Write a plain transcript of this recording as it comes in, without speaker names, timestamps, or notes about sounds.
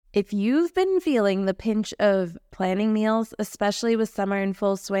If you've been feeling the pinch of planning meals, especially with summer in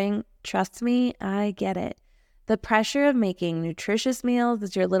full swing, trust me, I get it. The pressure of making nutritious meals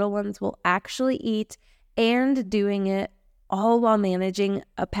that your little ones will actually eat and doing it all while managing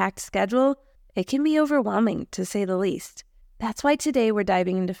a packed schedule, it can be overwhelming to say the least. That's why today we're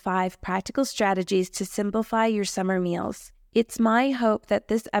diving into 5 practical strategies to simplify your summer meals. It's my hope that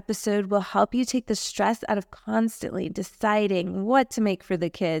this episode will help you take the stress out of constantly deciding what to make for the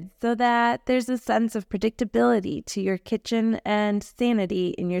kids so that there's a sense of predictability to your kitchen and sanity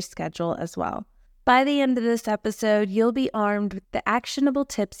in your schedule as well. By the end of this episode, you'll be armed with the actionable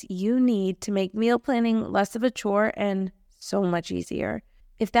tips you need to make meal planning less of a chore and so much easier.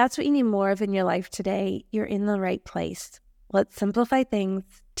 If that's what you need more of in your life today, you're in the right place. Let's simplify things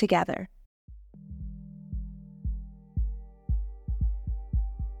together.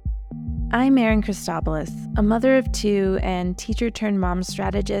 I'm Erin Christopoulos, a mother of 2 and teacher-turned-mom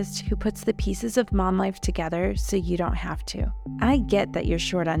strategist who puts the pieces of mom life together so you don't have to. I get that you're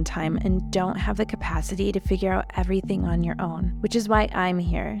short on time and don't have the capacity to figure out everything on your own, which is why I'm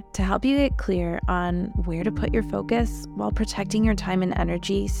here to help you get clear on where to put your focus while protecting your time and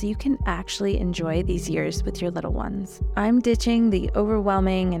energy so you can actually enjoy these years with your little ones. I'm ditching the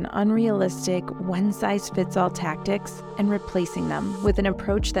overwhelming and unrealistic one-size-fits-all tactics and replacing them with an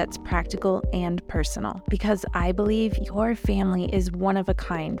approach that's practical and personal, because I believe your family is one of a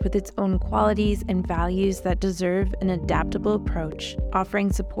kind with its own qualities and values that deserve an adaptable approach,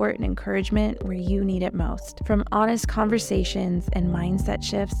 offering support and encouragement where you need it most. From honest conversations and mindset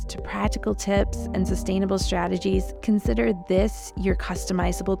shifts to practical tips and sustainable strategies, consider this your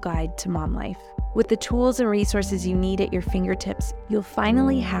customizable guide to mom life. With the tools and resources you need at your fingertips, you'll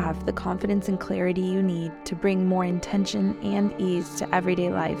finally have the confidence and clarity you need to bring more intention and ease to everyday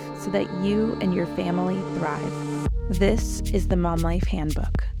life so that you and your family thrive. This is the Mom Life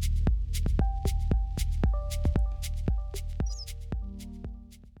Handbook.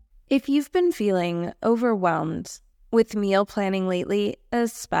 If you've been feeling overwhelmed with meal planning lately,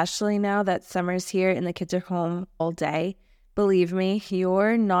 especially now that summer's here and the kids are home all day, believe me,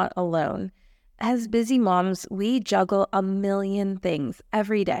 you're not alone. As busy moms, we juggle a million things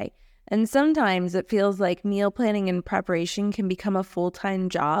every day, and sometimes it feels like meal planning and preparation can become a full-time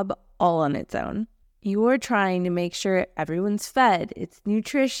job all on its own. You're trying to make sure everyone's fed, it's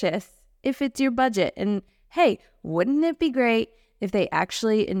nutritious, if it's your budget, and hey, wouldn't it be great if they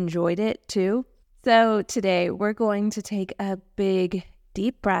actually enjoyed it too? So today we're going to take a big,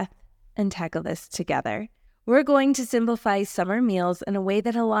 deep breath and tackle this together. We're going to simplify summer meals in a way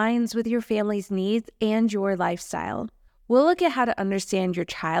that aligns with your family's needs and your lifestyle. We'll look at how to understand your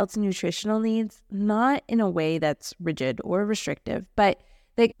child's nutritional needs, not in a way that's rigid or restrictive, but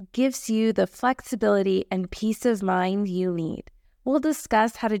that gives you the flexibility and peace of mind you need. We'll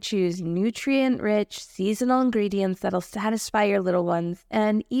discuss how to choose nutrient-rich, seasonal ingredients that'll satisfy your little ones,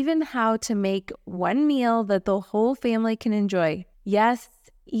 and even how to make one meal that the whole family can enjoy. Yes,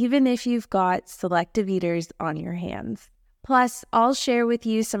 even if you've got selective eaters on your hands. Plus, I'll share with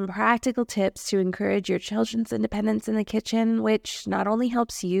you some practical tips to encourage your children's independence in the kitchen, which not only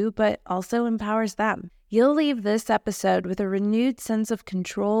helps you, but also empowers them. You'll leave this episode with a renewed sense of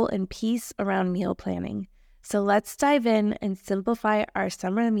control and peace around meal planning. So let's dive in and simplify our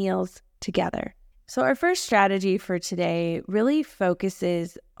summer meals together. So our first strategy for today really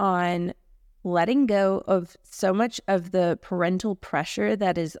focuses on letting go of so much of the parental pressure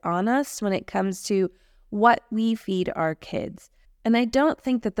that is on us when it comes to what we feed our kids. And I don't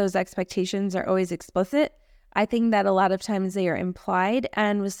think that those expectations are always explicit. I think that a lot of times they are implied,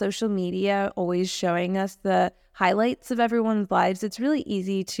 and with social media always showing us the highlights of everyone's lives, it's really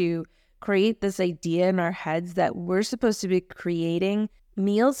easy to create this idea in our heads that we're supposed to be creating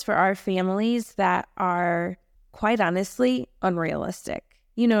meals for our families that are, quite honestly, unrealistic.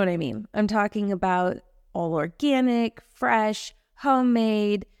 You know what I mean? I'm talking about all organic, fresh,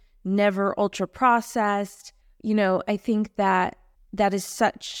 homemade, never ultra-processed. I think that is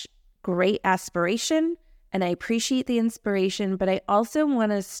such great aspiration, and I appreciate the inspiration, but I also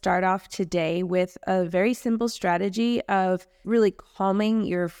want to start off today with a very simple strategy of really calming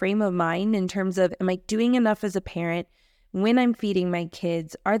your frame of mind in terms of, am I doing enough as a parent when I'm feeding my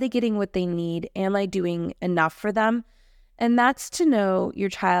kids? Are they getting what they need? Am I doing enough for them? And that's to know your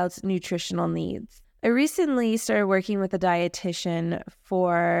child's nutritional needs. I recently started working with a dietitian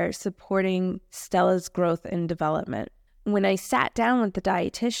for supporting Stella's growth and development. When I sat down with the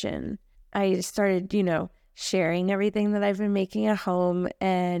dietitian, I started, sharing everything that I've been making at home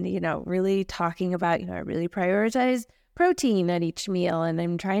and, really talking about, I really prioritize protein at each meal, and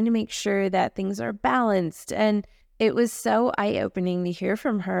I'm trying to make sure that things are balanced. And it was so eye-opening to hear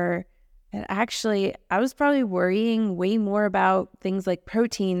from her. And actually, I was probably worrying way more about things like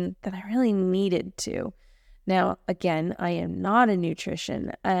protein than I really needed to. Now, again, I am not a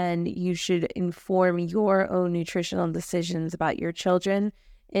nutrition, and you should inform your own nutritional decisions about your children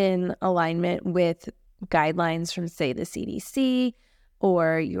in alignment with guidelines from, say, the CDC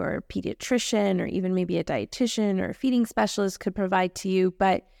or your pediatrician, or even maybe a dietitian or a feeding specialist could provide to you.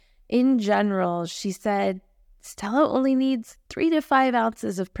 But in general, she said, Stella only needs 3 to 5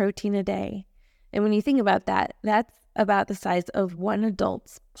 ounces of protein a day. And when you think about that, that's about the size of one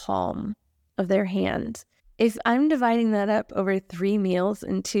adult's palm of their hand. If I'm dividing that up over 3 meals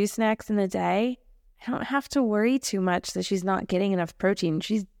and 2 snacks in a day, I don't have to worry too much that she's not getting enough protein.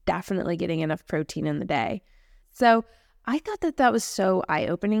 She's definitely getting enough protein in the day. So I thought that that was so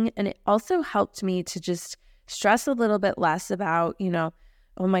eye-opening, and it also helped me to just stress a little bit less about,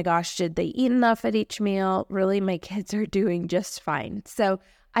 oh my gosh, did they eat enough at each meal? Really, my kids are doing just fine. So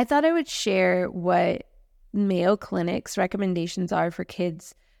I thought I would share what Mayo Clinic's recommendations are for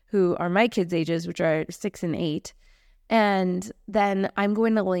kids who are my kids' ages, which are 6 and 8. And then I'm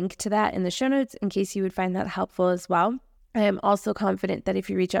going to link to that in the show notes in case you would find that helpful as well. I am also confident that if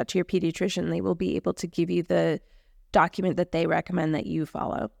you reach out to your pediatrician, they will be able to give you the document that they recommend that you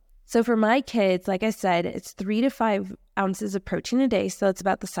follow. So for my kids, like I said, it's 3 to 5 ounces of protein a day. So it's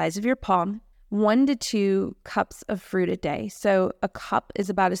about the size of your palm. 1 to 2 cups of fruit a day. So a cup is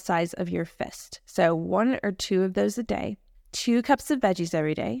about the size of your fist. So 1 or 2 of those a day. 2 cups of veggies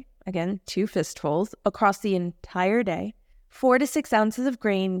every day. Again, 2 fistfuls across the entire day. 4 to 6 ounces of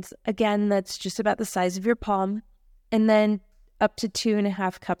grains. Again, that's just about the size of your palm. And then up to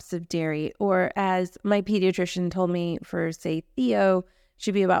 2.5 cups of dairy, or as my pediatrician told me for, say, Theo,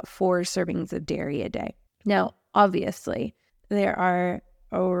 should be about 4 servings of dairy a day. Now, obviously, there are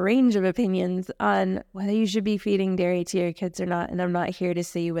a range of opinions on whether you should be feeding dairy to your kids or not, and I'm not here to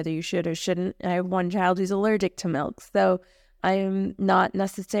say whether you should or shouldn't. I have one child who's allergic to milk, so I'm not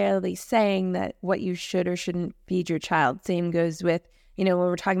necessarily saying that what you should or shouldn't feed your child. Same goes with, when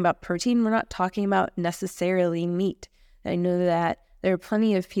we're talking about protein, we're not talking about necessarily meat. I know that there are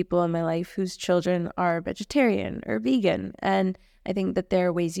plenty of people in my life whose children are vegetarian or vegan, and I think that there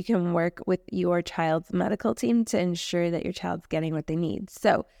are ways you can work with your child's medical team to ensure that your child's getting what they need.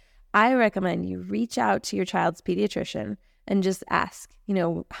 So I recommend you reach out to your child's pediatrician and just ask,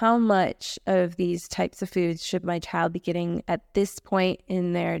 how much of these types of foods should my child be getting at this point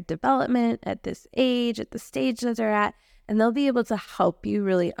in their development, at this age, at the stage that they're at, and they'll be able to help you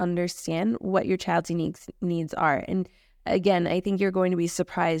really understand what your child's unique needs are. And again, I think you're going to be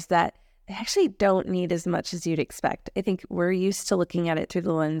surprised that they actually don't need as much as you'd expect. I think we're used to looking at it through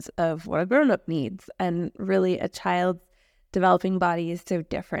the lens of what a grown-up needs, and really a child's developing body is so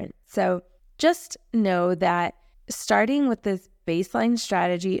different. So just know that starting with this baseline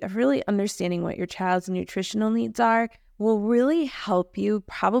strategy of really understanding what your child's nutritional needs are will really help you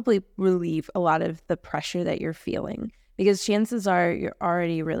probably relieve a lot of the pressure that you're feeling, because chances are you're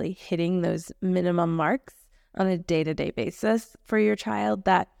already really hitting those minimum marks on a day-to-day basis for your child,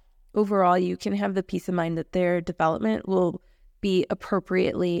 that overall you can have the peace of mind that their development will be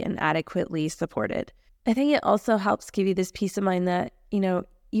appropriately and adequately supported. I think it also helps give you this peace of mind that,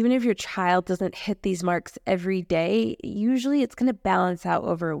 even if your child doesn't hit these marks every day, usually it's going to balance out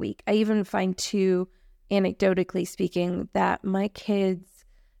over a week. I even find too, anecdotally speaking, that my kids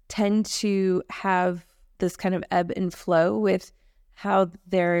tend to have this kind of ebb and flow with how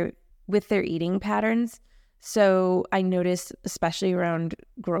they're with their eating patterns. So I notice, especially around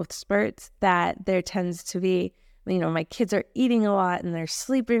growth spurts, that there tends to be, my kids are eating a lot and they're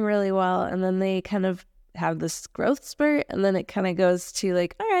sleeping really well, and then they kind of have this growth spurt, and then it kind of goes to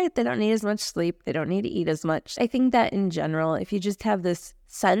like, all right, they don't need as much sleep, they don't need to eat as much. I think that in general, if you just have this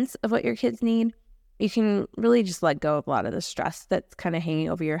sense of what your kids need, you can really just let go of a lot of the stress that's kind of hanging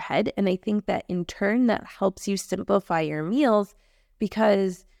over your head. And I think that in turn, that helps you simplify your meals,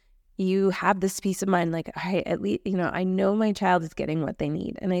 because you have this peace of mind, like, all right, at least, I know my child is getting what they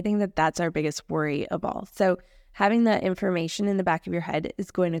need. And I think that that's our biggest worry of all. So having that information in the back of your head is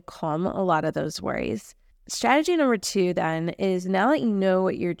going to calm a lot of those worries. Strategy number 2 then is, now that you know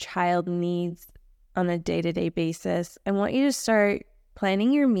what your child needs on a day-to-day basis, I want you to start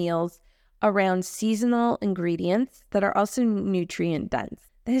planning your meals around seasonal ingredients that are also nutrient dense.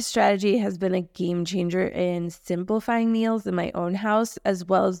 This strategy has been a game changer in simplifying meals in my own house, as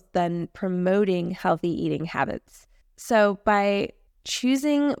well as then promoting healthy eating habits. So by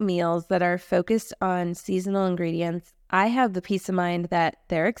choosing meals that are focused on seasonal ingredients, I have the peace of mind that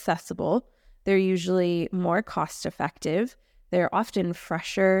they're accessible, they're usually more cost effective, they're often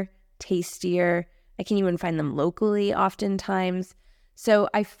fresher, tastier, I can even find them locally oftentimes. So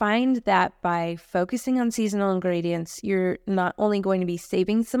I find that by focusing on seasonal ingredients, you're not only going to be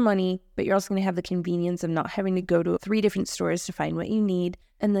saving some money, but you're also going to have the convenience of not having to go to 3 different stores to find what you need.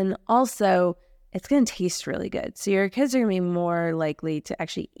 And then also, it's going to taste really good. So your kids are going to be more likely to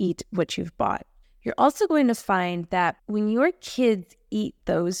actually eat what you've bought. You're also going to find that when your kids eat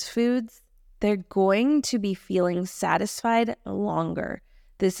those foods, they're going to be feeling satisfied longer.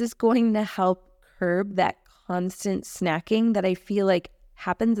 This is going to help curb that constant snacking that I feel like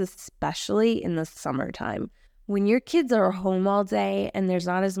happens especially in the summertime. When your kids are home all day and there's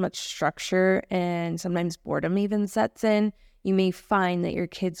not as much structure and sometimes boredom even sets in, you may find that your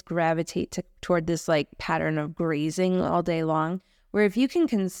kids gravitate toward this like pattern of grazing all day long, where if you can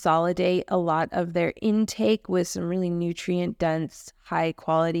consolidate a lot of their intake with some really nutrient-dense,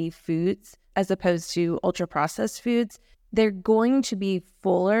 high-quality foods as opposed to ultra-processed foods, they're going to be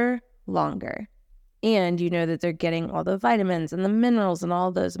fuller longer. And you know that they're getting all the vitamins and the minerals and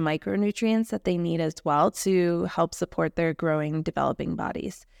all those micronutrients that they need as well to help support their growing, developing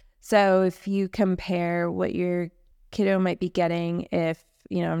bodies. So if you compare what your kiddo might be getting, if,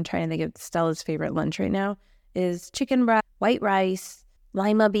 I'm trying to think of Stella's favorite lunch right now, is chicken breast, white rice,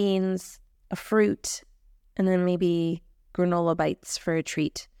 lima beans, a fruit, and then maybe granola bites for a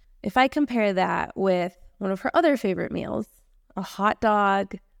treat. If I compare that with one of her other favorite meals, a hot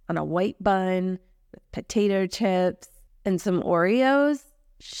dog on a white bun, with potato chips and some Oreos,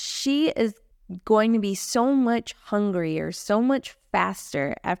 she is going to be so much hungrier, so much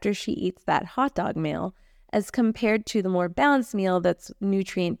faster after she eats that hot dog meal as compared to the more balanced meal that's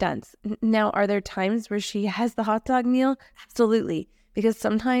nutrient dense. Now, are there times where she has the hot dog meal? Absolutely, because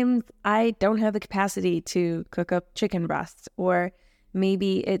sometimes I don't have the capacity to cook up chicken breast, or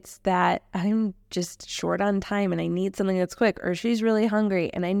maybe it's that I'm just short on time and I need something that's quick, or she's really hungry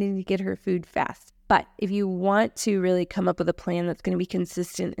and I need to get her food fast. But if you want to really come up with a plan that's going to be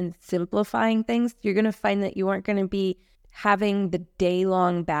consistent in simplifying things, you're going to find that you aren't going to be having the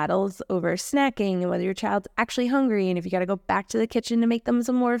day-long battles over snacking and whether your child's actually hungry and if you got to go back to the kitchen to make them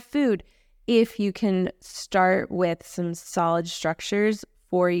some more food. If you can start with some solid structures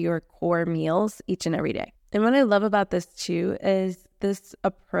for your core meals each and every day. And what I love about this too is this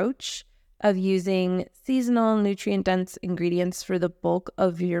approach of using seasonal nutrient-dense ingredients for the bulk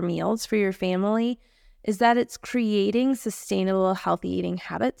of your meals for your family is that it's creating sustainable, healthy eating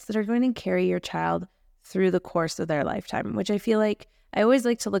habits that are going to carry your child through the course of their lifetime, which I feel like I always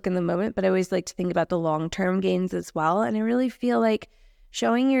like to look in the moment, but I always like to think about the long-term gains as well. And I really feel like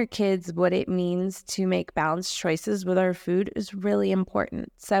showing your kids what it means to make balanced choices with our food is really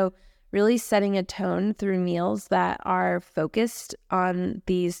important. So really setting a tone through meals that are focused on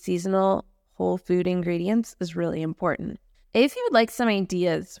these seasonal whole food ingredients is really important. If you would like some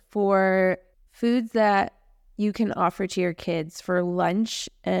ideas for foods that you can offer to your kids for lunch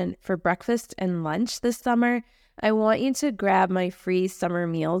and for breakfast and lunch this summer, I want you to grab my free summer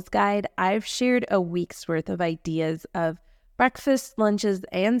meals guide. I've shared a week's worth of ideas of breakfast, lunches,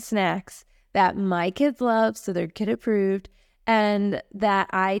 and snacks that my kids love, so they're kid approved, and that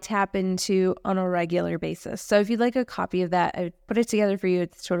I tap into on a regular basis. So if you'd like a copy of that, I put it together for you.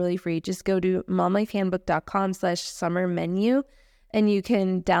 It's totally free. Just go to momlifehandbook.com/summer menu and you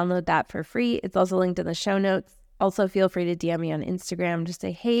can download that for free. It's also linked in the show notes. Also, feel free to DM me on Instagram. Just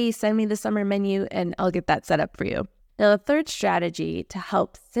say, hey, send me the summer menu, and I'll get that set up for you. Now, the third strategy to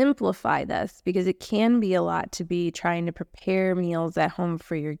help simplify this, because it can be a lot to be trying to prepare meals at home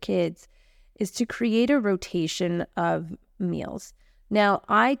for your kids, is to create a rotation of meals. Now,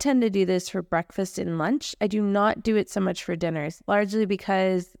 I tend to do this for breakfast and lunch. I do not do it so much for dinners, largely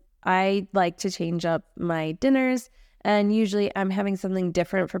because I like to change up my dinners, and usually I'm having something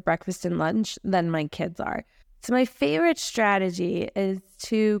different for breakfast and lunch than my kids are. So my favorite strategy is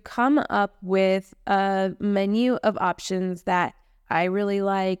to come up with a menu of options that I really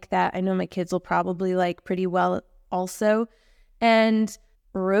like, that I know my kids will probably like pretty well also, and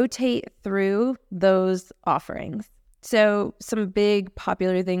rotate through those offerings. So some big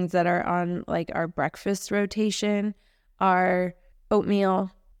popular things that are on like our breakfast rotation are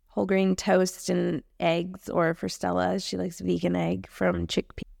oatmeal, whole grain toast, and eggs, or for Stella, she likes vegan egg from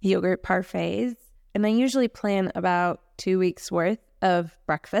chickpea yogurt parfaits. And I usually plan about 2 weeks worth of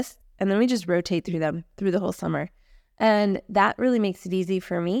breakfast, and then we just rotate through them through the whole summer. And that really makes it easy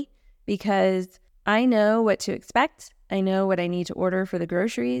for me because I know what to expect. I know what I need to order for the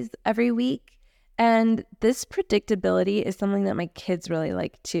groceries every week. And this predictability is something that my kids really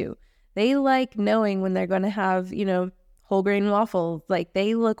like too. They like knowing when they're going to have, whole grain waffles. Like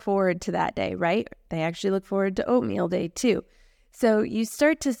they look forward to that day, right? They actually look forward to oatmeal day too. So you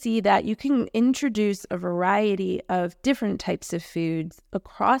start to see that you can introduce a variety of different types of foods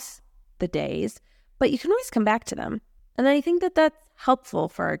across the days, but you can always come back to them. And I think that that's helpful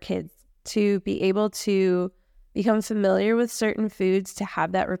for our kids to be able to become familiar with certain foods, to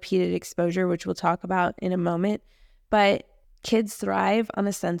have that repeated exposure, which we'll talk about in a moment. But kids thrive on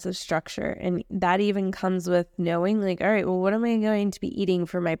a sense of structure. And that even comes with knowing, like, all right, well, what am I going to be eating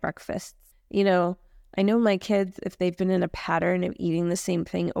for my breakfasts? I know my kids, if they've been in a pattern of eating the same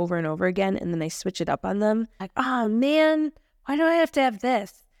thing over and over again, and then I switch it up on them, like, oh man, why do I have to have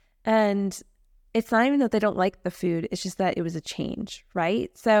this? And it's not even that they don't like the food. It's just that it was a change, right?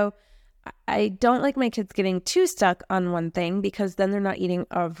 So I don't like my kids getting too stuck on one thing, because then they're not eating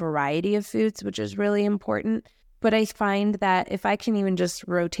a variety of foods, which is really important. But I find that if I can even just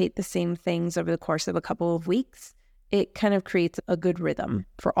rotate the same things over the course of a couple of weeks, it kind of creates a good rhythm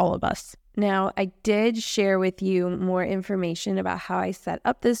for all of us. Now, I did share with you more information about how I set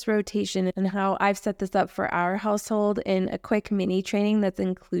up this rotation and how I've set this up for our household in a quick mini training that's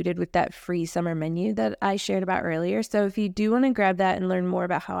included with that free summer menu that I shared about earlier. So if you do want to grab that and learn more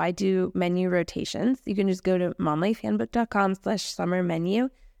about how I do menu rotations, you can just go to momlifehandbook.com/summer menu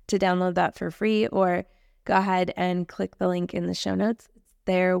to download that for free, or go ahead and click the link in the show notes. It's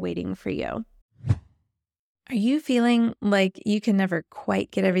there waiting for you. Are you feeling like you can never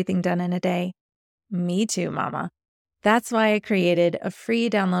quite get everything done in a day? Me too, mama. That's why I created a free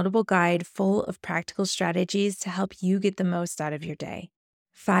downloadable guide full of practical strategies to help you get the most out of your day.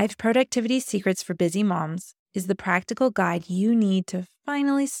 5 Productivity Secrets for Busy Moms is the practical guide you need to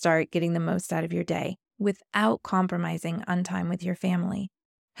finally start getting the most out of your day without compromising on time with your family.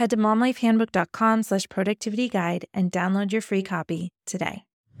 Head to momlifehandbook.com/productivity guide and download your free copy today.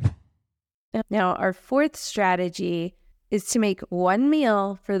 Now, our 4th strategy is to make one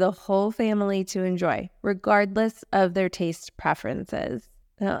meal for the whole family to enjoy, regardless of their taste preferences.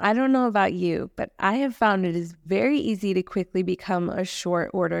 Now, I don't know about you, but I have found it is very easy to quickly become a short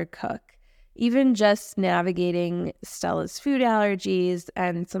order cook. Even just navigating Stella's food allergies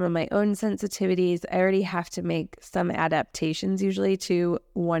and some of my own sensitivities, I already have to make some adaptations usually to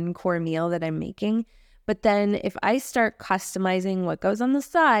one core meal that I'm making. But then if I start customizing what goes on the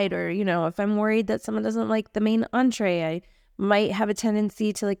side, or, if I'm worried that someone doesn't like the main entree, I might have a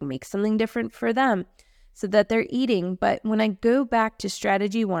tendency to make something different for them so that they're eating. But when I go back to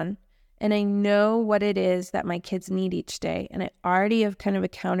strategy 1, and I know what it is that my kids need each day, and I already have kind of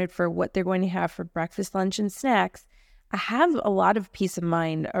accounted for what they're going to have for breakfast, lunch, and snacks, I have a lot of peace of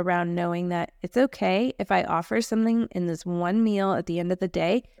mind around knowing that it's okay if I offer something in this one meal at the end of the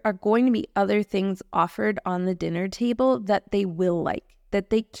day. Are going to be other things offered on the dinner table that they will like, that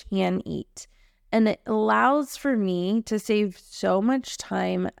they can eat. And it allows for me to save so much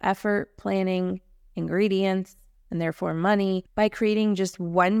time, effort, planning, ingredients, and therefore money by creating just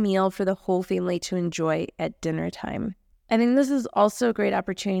one meal for the whole family to enjoy at dinner time. I think this is also a great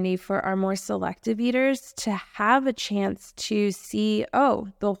opportunity for our more selective eaters to have a chance to see, oh,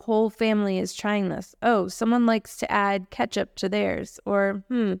 the whole family is trying this. Oh, someone likes to add ketchup to theirs. Or,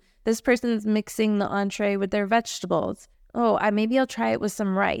 this person's mixing the entree with their vegetables. Oh, maybe I'll try it with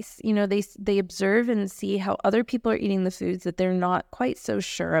some rice. They observe and see how other people are eating the foods that they're not quite so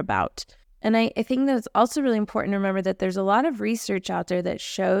sure about. And I think that it's also really important to remember that there's a lot of research out there that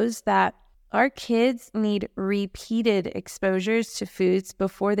shows that our kids need repeated exposures to foods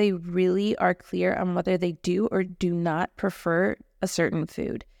before they really are clear on whether they do or do not prefer a certain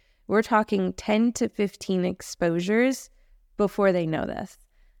food. We're talking 10 to 15 exposures before they know this,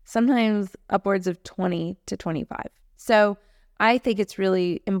 sometimes upwards of 20 to 25. So I think it's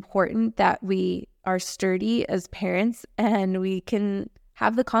really important that we are sturdy as parents and we can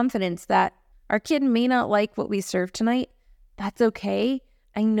have the confidence that our kid may not like what we serve tonight. That's okay.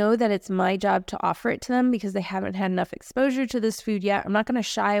 I know that it's my job to offer it to them because they haven't had enough exposure to this food yet. I'm not going to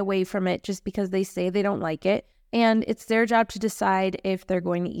shy away from it just because they say they don't like it. And it's their job to decide if they're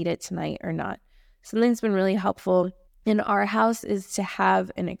going to eat it tonight or not. Something that's been really helpful in our house is to have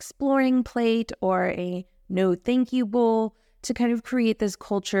an exploring plate or a no thank you bowl to kind of create this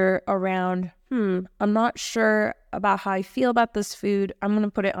culture around, I'm not sure about how I feel about this food. I'm going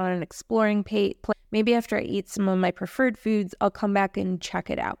to put it on an exploring plate. Maybe after I eat some of my preferred foods, I'll come back and check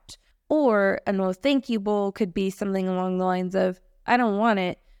it out. Or a no thank you bowl could be something along the lines of, I don't want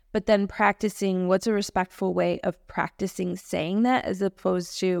it, but then practicing what's a respectful way of practicing saying that as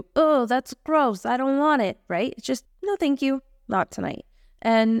opposed to, oh, that's gross, I don't want it, right? It's just, no thank you, not tonight.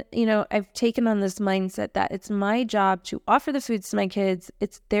 And, I've taken on this mindset that it's my job to offer the foods to my kids.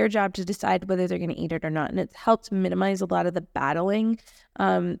 It's their job to decide whether they're going to eat it or not. And it's helped minimize a lot of the battling,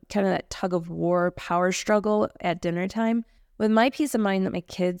 kind of that tug of war power struggle at dinner time With my peace of mind that my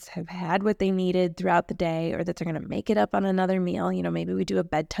kids have had what they needed throughout the day, or that they're going to make it up on another meal, maybe we do a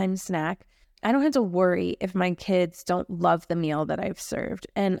bedtime snack, I don't have to worry if my kids don't love the meal that I've served.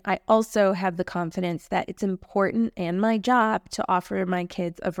 And I also have the confidence that it's important and my job to offer my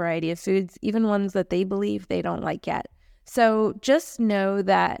kids a variety of foods, even ones that they believe they don't like yet. So just know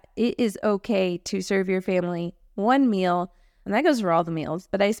that it is okay to serve your family one meal, and that goes for all the meals,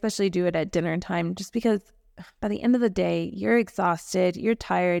 but I especially do it at dinner time just because by the end of the day, you're exhausted, you're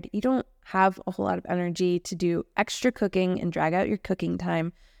tired, you don't have a whole lot of energy to do extra cooking and drag out your cooking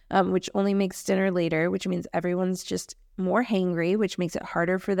time, which only makes dinner later, which means everyone's just more hangry, which makes it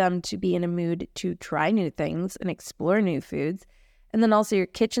harder for them to be in a mood to try new things and explore new foods. And then also your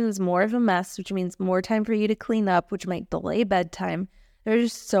kitchen's more of a mess, which means more time for you to clean up, which might delay bedtime.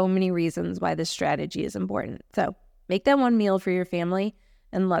 There's just so many reasons why this strategy is important. So make that one meal for your family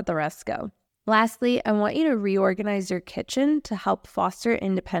and let the rest go. Lastly, I want you to reorganize your kitchen to help foster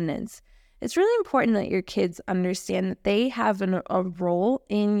independence. It's really important that your kids understand that they have a role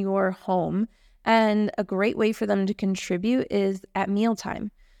in your home, and a great way for them to contribute is at mealtime.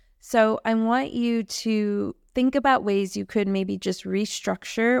 So I want you to think about ways you could maybe just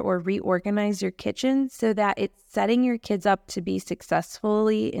restructure or reorganize your kitchen so that it's setting your kids up to be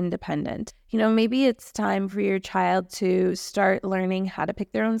successfully independent. Maybe it's time for your child to start learning how to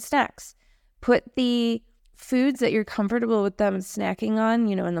pick their own snacks. Put the foods that you're comfortable with them snacking on,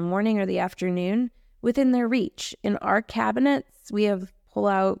 in the morning or the afternoon, within their reach. In our cabinets, we have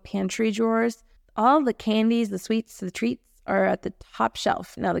pull-out pantry drawers. All the candies, the sweets, the treats are at the top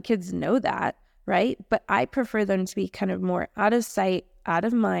shelf. Now, the kids know that, right? But I prefer them to be kind of more out of sight, out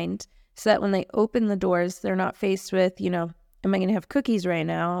of mind, so that when they open the doors, they're not faced with, am I going to have cookies right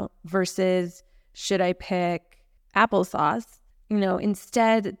now versus should I pick applesauce?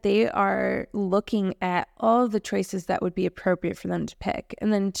 Instead, they are looking at all of the choices that would be appropriate for them to pick.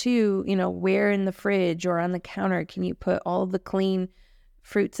 And then two, where in the fridge or on the counter can you put all of the clean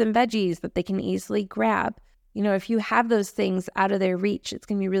fruits and veggies that they can easily grab? If you have those things out of their reach, it's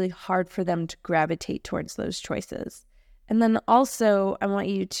going to be really hard for them to gravitate towards those choices. And then also, I want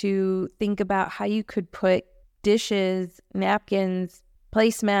you to think about how you could put dishes, napkins,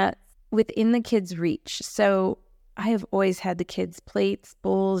 placemats within the kids' reach. So I have always had the kids' plates,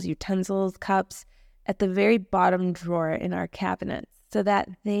 bowls, utensils, cups at the very bottom drawer in our cabinets so that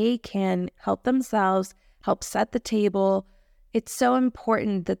they can help themselves, help set the table. It's so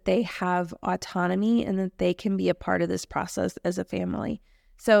important that they have autonomy and that they can be a part of this process as a family.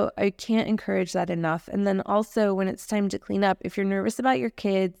 So I can't encourage that enough. And then also when it's time to clean up, if you're nervous about your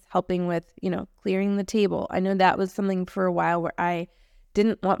kids helping with, clearing the table, I know that was something for a while where I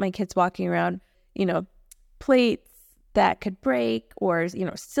didn't want my kids walking around, plates that could break or,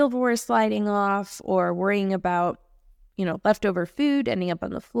 silverware sliding off or worrying about, leftover food ending up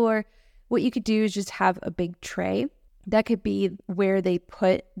on the floor. What you could do is just have a big tray. That could be where they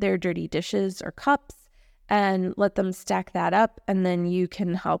put their dirty dishes or cups and let them stack that up. And then you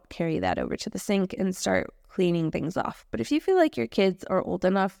can help carry that over to the sink and start cleaning things off. But if you feel like your kids are old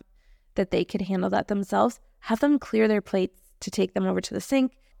enough that they could handle that themselves, have them clear their plates to take them over to the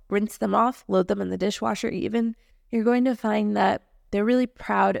sink, rinse them off, load them in the dishwasher even. You're going to find that they're really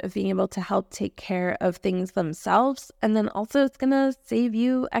proud of being able to help take care of things themselves. And then also it's going to save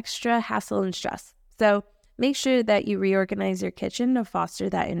you extra hassle and stress. So make sure that you reorganize your kitchen to foster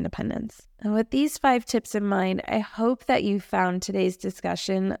that independence. And with these 5 tips in mind, I hope that you found today's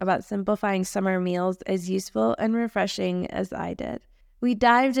discussion about simplifying summer meals as useful and refreshing as I did. We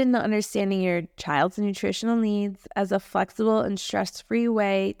dived into understanding your child's nutritional needs as a flexible and stress-free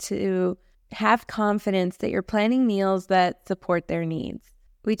way to have confidence that you're planning meals that support their needs.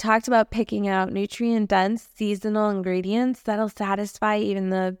 We talked about picking out nutrient-dense seasonal ingredients that'll satisfy even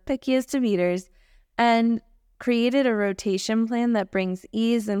the pickiest of eaters, and created a rotation plan that brings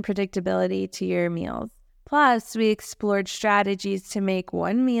ease and predictability to your meals. Plus, we explored strategies to make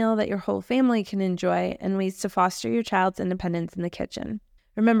one meal that your whole family can enjoy and ways to foster your child's independence in the kitchen.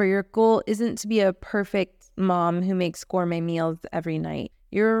 Remember, your goal isn't to be a perfect mom who makes gourmet meals every night.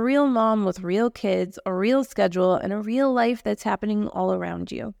 You're a real mom with real kids, a real schedule, and a real life that's happening all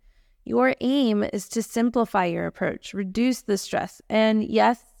around you. Your aim is to simplify your approach, reduce the stress, and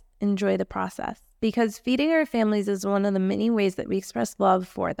yes, enjoy the process. Because feeding our families is one of the many ways that we express love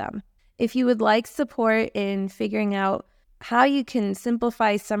for them. If you would like support in figuring out how you can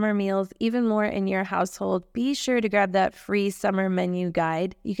simplify summer meals even more in your household, be sure to grab that free summer menu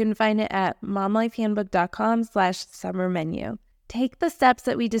guide. You can find it at momlifehandbook.com/summer menu. Take the steps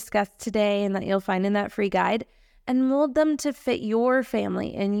that we discussed today and that you'll find in that free guide and mold them to fit your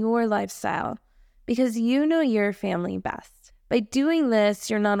family and your lifestyle, because you know your family best. By doing this,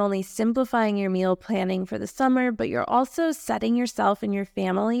 you're not only simplifying your meal planning for the summer, but you're also setting yourself and your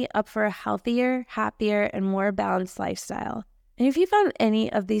family up for a healthier, happier, and more balanced lifestyle. And if you found any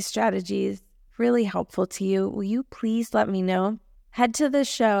of these strategies really helpful to you, will you please let me know? Head to the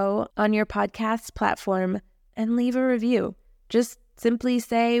show on your podcast platform and leave a review. Just simply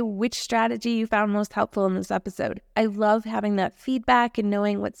say which strategy you found most helpful in this episode. I love having that feedback and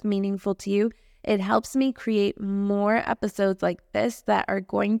knowing what's meaningful to you. It helps me create more episodes like this that are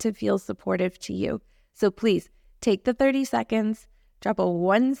going to feel supportive to you. So please take the 30 seconds, drop a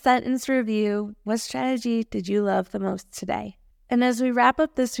 1-sentence review. What strategy did you love the most today? And as we wrap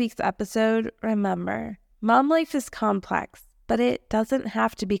up this week's episode, remember, mom life is complex, but it doesn't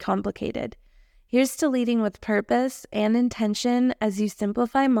have to be complicated. Here's to leading with purpose and intention as you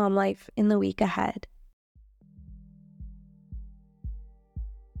simplify mom life in the week ahead.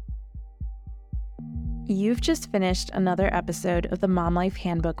 You've just finished another episode of the Mom Life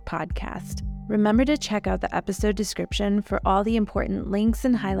Handbook podcast. Remember to check out the episode description for all the important links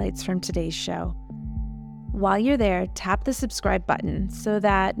and highlights from today's show. While you're there, tap the subscribe button so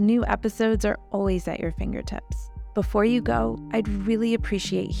that new episodes are always at your fingertips. Before you go, I'd really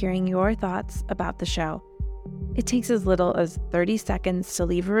appreciate hearing your thoughts about the show. It takes as little as 30 seconds to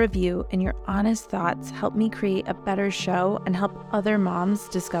leave a review, and your honest thoughts help me create a better show and help other moms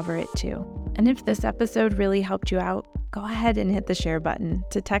discover it too. And if this episode really helped you out, go ahead and hit the share button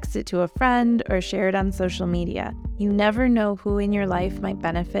to text it to a friend or share it on social media. You never know who in your life might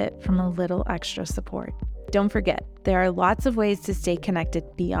benefit from a little extra support. Don't forget, there are lots of ways to stay connected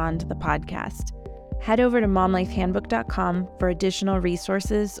beyond the podcast. Head over to momlifehandbook.com for additional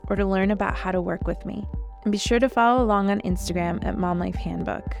resources or to learn about how to work with me. And be sure to follow along on Instagram at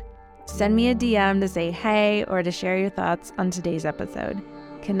momlifehandbook. Send me a DM to say hey or to share your thoughts on today's episode.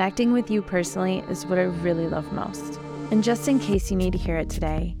 Connecting with you personally is what I really love most. And just in case you need to hear it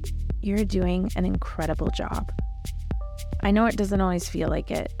today, you're doing an incredible job. I know it doesn't always feel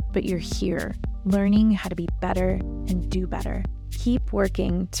like it, but you're here, learning how to be better and do better. Keep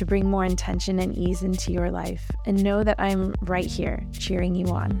working to bring more intention and ease into your life, and know that I'm right here cheering you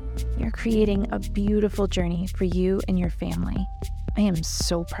on. You're creating a beautiful journey for you and your family. I am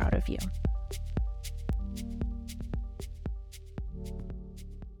so proud of you.